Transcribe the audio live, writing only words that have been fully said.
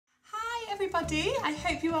everybody, I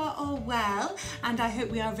hope you are all well and I hope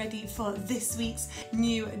we are ready for this week's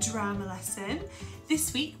new drama lesson.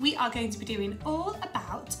 This week we are going to be doing all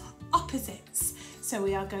about opposites. So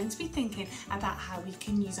we are going to be thinking about how we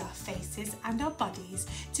can use our faces and our bodies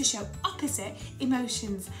to show opposite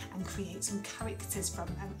emotions and create some characters from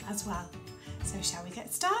them as well. So shall we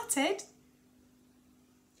get started?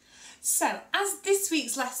 So, as this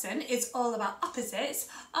week's lesson is all about opposites,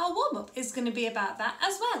 our warm-up is going to be about that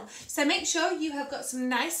as well. So make sure you have got some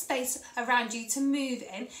nice space around you to move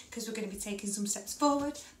in, because we're going to be taking some steps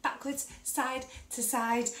forward, backwards, side to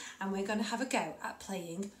side, and we're going to have a go at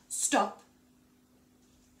playing stop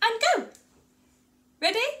and go.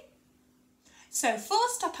 Ready? So for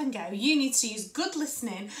stop and go, you need to use good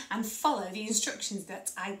listening and follow the instructions that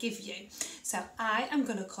I give you. So I am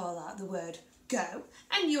going to call out the word go,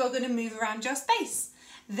 and you are going to move around your space.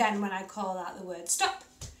 Then when I call out the word stop,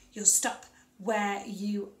 you'll stop where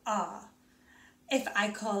you are. If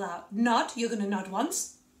I call out nod, you're going to nod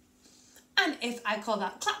once. And if I call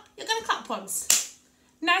out clap, you're going to clap once.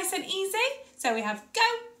 Nice and easy. So we have go,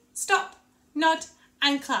 stop, nod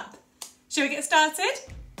and clap. Shall we get started?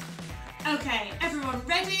 Okay, everyone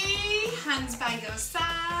ready? Hands by your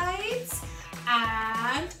sides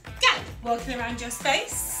and go. Walking around your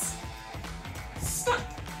space. Stop,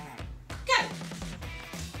 go,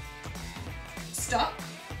 stop,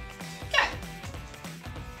 go,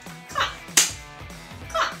 clap,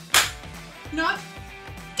 clap, nod,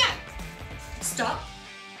 go, stop,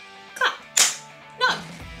 clap, nod,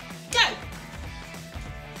 go,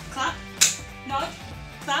 clap, nod,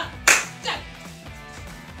 clap, go,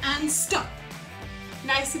 and stop.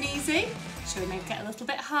 Nice and easy. Shall we make it a little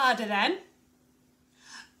bit harder then?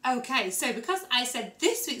 Okay, so because I said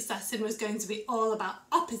this week's lesson was going to be all about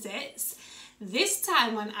opposites, this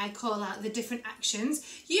time when I call out the different actions,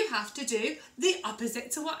 you have to do the opposite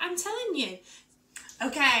to what I'm telling you.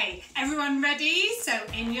 Okay, everyone ready? So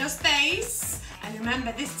in your space, and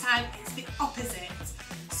remember this time it's the opposite.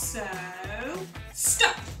 So,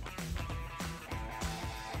 stop.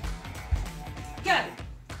 Go.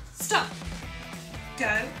 Stop.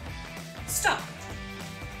 Go. Stop.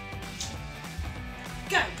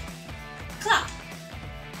 Go, clap,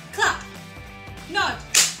 clap, nod,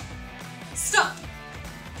 stop,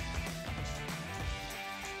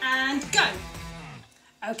 and go.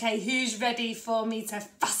 Okay, who's ready for me to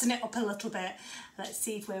fasten it up a little bit? Let's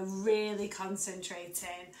see if we're really concentrating.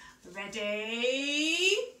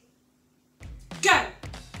 Ready? Go.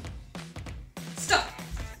 Stop.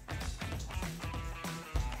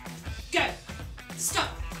 Go. Stop.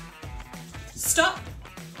 Stop.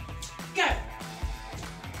 Go.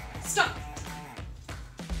 Stop.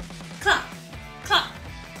 Clap, clap,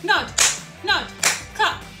 nod, nod,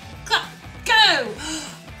 clap, clap, go!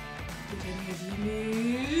 Did any of you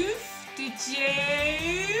move? Did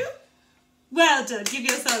you? Well done, give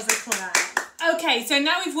yourselves a clap. Okay, so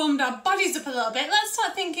now we've warmed our bodies up a little bit, let's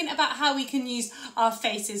start thinking about how we can use our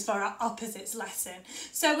faces for our opposites lesson.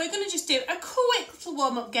 So we're going to just do a quick little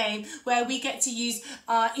warm-up game where we get to use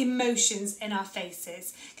our emotions in our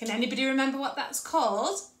faces. Can anybody remember what that's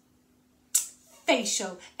called?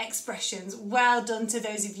 Facial expressions. Well done to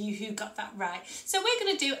those of you who got that right. So we're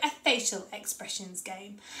going to do a facial expressions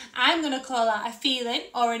game. I'm going to call out a feeling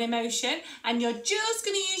or an emotion, and you're just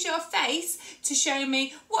going to use your face to show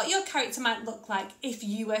me what your character might look like if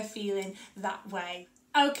you were feeling that way.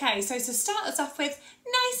 Okay, so to start us off with,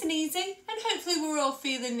 nice and easy, and hopefully we're all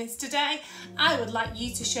feeling this today, I would like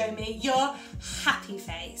you to show me your happy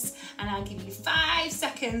face. And I'll give you 5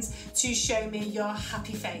 seconds to show me your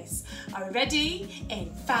happy face. Are we ready?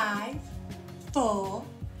 In 5, 4,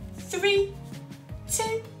 3,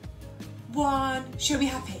 2, 1, show me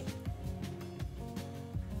happy.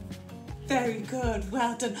 Very good,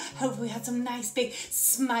 well done. Hopefully we had some nice big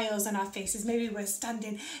smiles on our faces. Maybe we're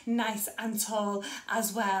standing nice and tall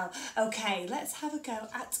as well. Okay, let's have a go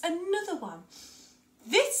at another one.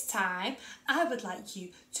 This time, I would like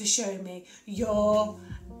you to show me your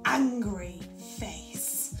angry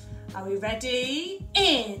face. Are we ready?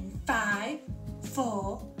 In 5,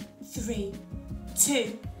 4, 3,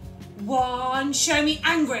 2, 1, show me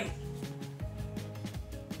angry.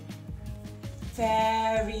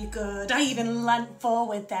 Very good. I even leant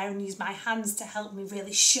forward there and used my hands to help me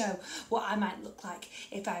really show what I might look like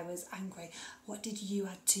if I was angry. What did you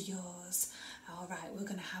add to yours? All right, we're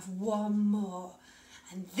going to have one more.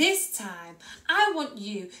 And this time, I want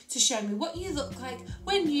you to show me what you look like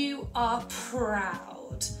when you are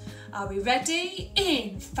proud. Are we ready?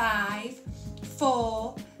 In 5,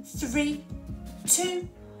 4, 3, 2,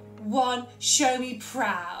 1, show me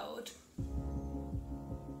proud.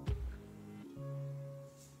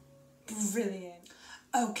 Brilliant.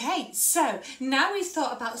 Okay, so now we've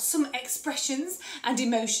thought about some expressions and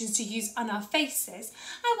emotions to use on our faces,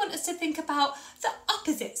 I want us to think about the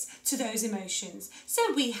opposites to those emotions.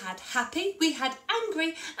 So we had happy, we had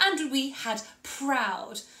angry, and we had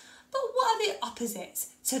proud. But what are the opposites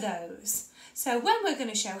to those? So when we're going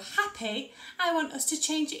to show happy, I want us to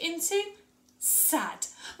change it into sad.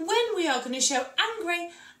 When we are going to show angry,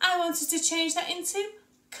 I want us to change that into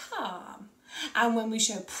calm. And when we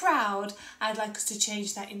show proud, I'd like us to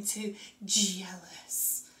change that into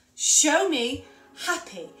jealous. Show me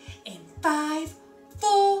happy in 5,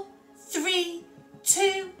 4, 3,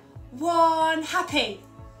 2, 1, happy.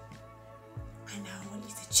 And now I want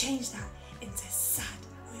you to change that into sad.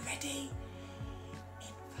 Are we ready?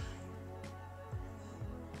 In 5,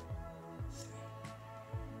 4, 3,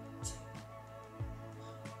 2,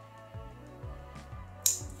 1.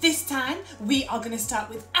 This time we are going to start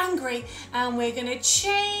with angry and we're going to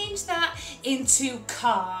change that into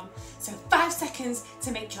calm. So 5 seconds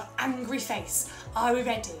to make your angry face. Are we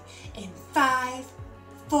ready? In 5,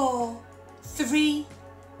 4, 3,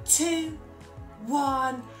 2,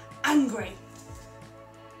 1, angry.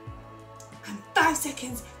 And 5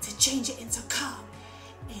 seconds to change it into calm.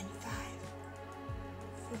 In 5,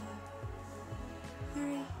 4,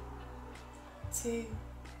 3, 2,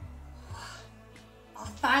 our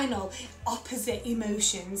final opposite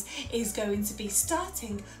emotions is going to be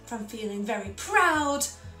starting from feeling very proud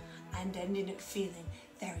and ending up feeling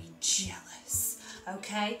very jealous.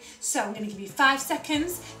 Okay, so I'm going to give you 5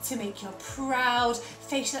 seconds to make your proud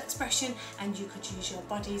facial expression, and you could use your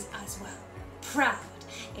bodies as well. Proud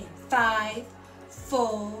in 5,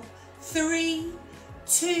 4, 3,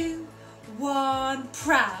 2, 1,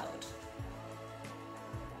 proud.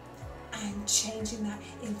 And changing that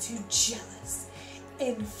into jealous.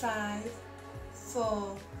 In 5,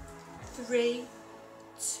 4, 3,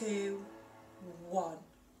 2, 1.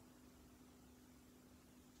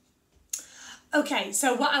 Okay,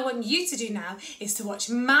 so what I want you to do now is to watch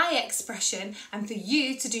my expression and for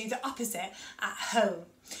you to do the opposite at home.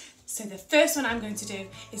 So the first one I'm going to do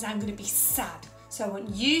is I'm going to be sad. So I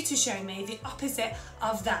want you to show me the opposite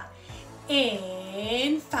of that.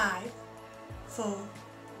 In 5, 4,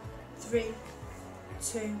 3,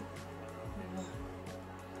 2, 1.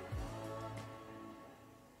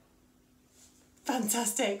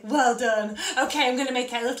 Fantastic, well done. Okay, I'm going to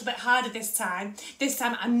make it a little bit harder this time. This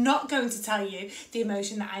time I'm not going to tell you the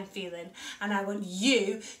emotion that I'm feeling, and I want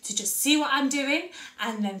you to just see what I'm doing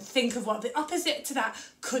and then think of what the opposite to that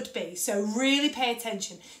could be. So really pay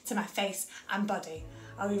attention to my face and body.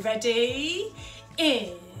 Are we ready?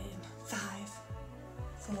 In 5,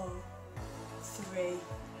 4, 3,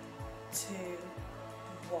 2,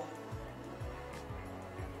 1.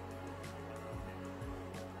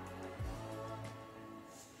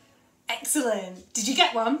 Excellent. Did you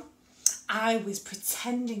get one? I was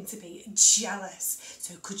pretending to be jealous.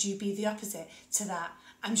 So could you be the opposite to that?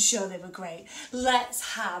 I'm sure they were great.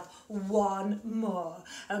 Let's have one more,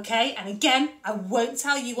 okay? And again, I won't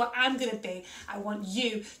tell you what I'm going to be. I want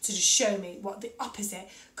you to just show me what the opposite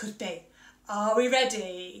could be. Are we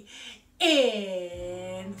ready?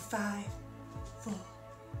 In 5, 4,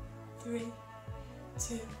 3,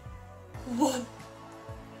 2, 1.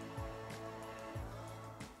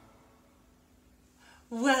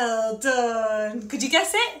 Well done. Could you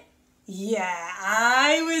guess it? Yeah,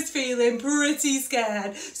 I was feeling pretty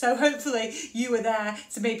scared. So hopefully you were there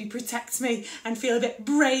to maybe protect me and feel a bit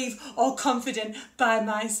brave or confident by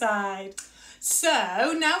my side.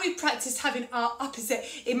 So now we've practiced having our opposite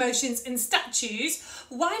emotions and statues,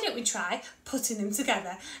 why don't we try putting them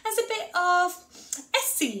together as a bit of a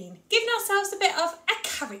scene, giving ourselves a bit of a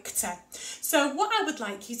character. So what I would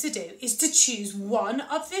like you to do is to choose one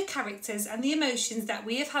of the characters and the emotions that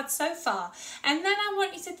we have had so far, and then I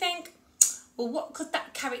want you to think, well, what could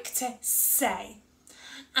that character say?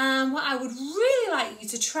 And what I would really like you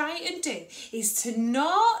to try and do is to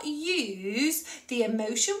not use the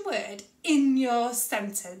emotion word in your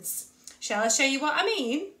sentence. Shall I show you what I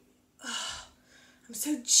mean? Oh, I'm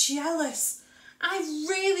so jealous. I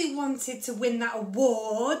really wanted to win that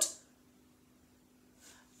award,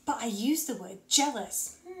 but I used the word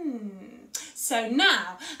jealous. So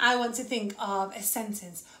now I want to think of a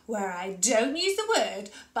sentence where I don't use the word,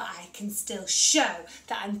 but I can still show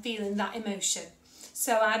that I'm feeling that emotion.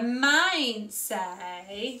 So I might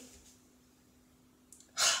say,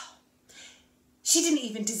 she didn't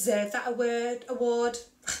even deserve that award.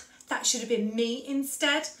 That should have been me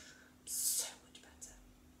instead. So much better.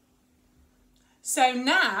 So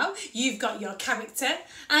now you've got your character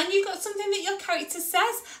and you've got something that your character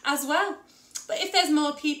says as well. But if there's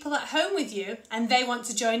more people at home with you and they want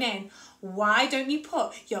to join in, why don't you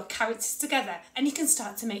put your characters together and you can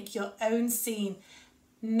start to make your own scene?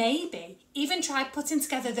 Maybe even try putting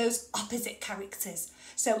together those opposite characters.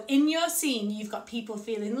 So in your scene, you've got people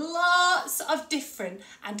feeling lots of different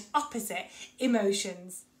and opposite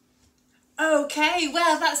emotions. Okay,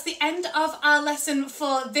 well, that's the end of our lesson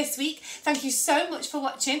for this week. Thank you so much for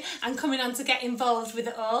watching and coming on to get involved with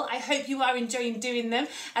it all. I hope you are enjoying doing them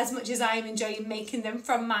as much as I am enjoying making them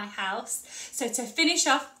from my house. So to finish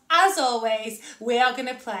off, as always, we are going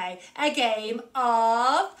to play a game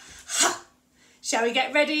of Ha! Shall we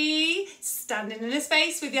get ready? Standing in a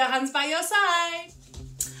space with your hands by your side.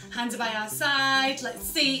 Hands are by our side. Let's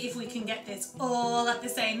see if we can get this all at the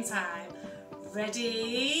same time.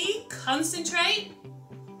 Ready? Concentrate.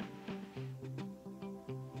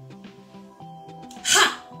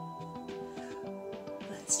 Ha!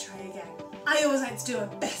 Let's try again. I always like to do a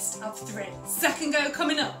best of 3. Second go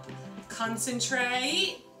coming up.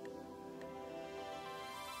 Concentrate.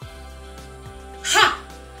 Ha!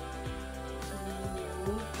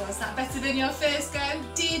 Was that better than your first go?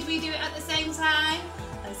 Did we do it at the same time?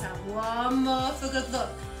 Let's have one more for good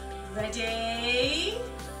luck. Ready?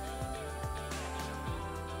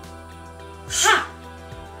 Ha!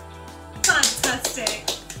 Fantastic!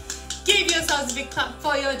 Give yourselves a big clap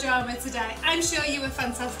for your drama today. I'm sure you were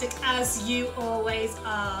fantastic, as you always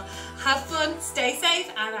are. Have fun, stay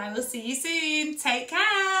safe, and I will see you soon. Take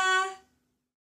care!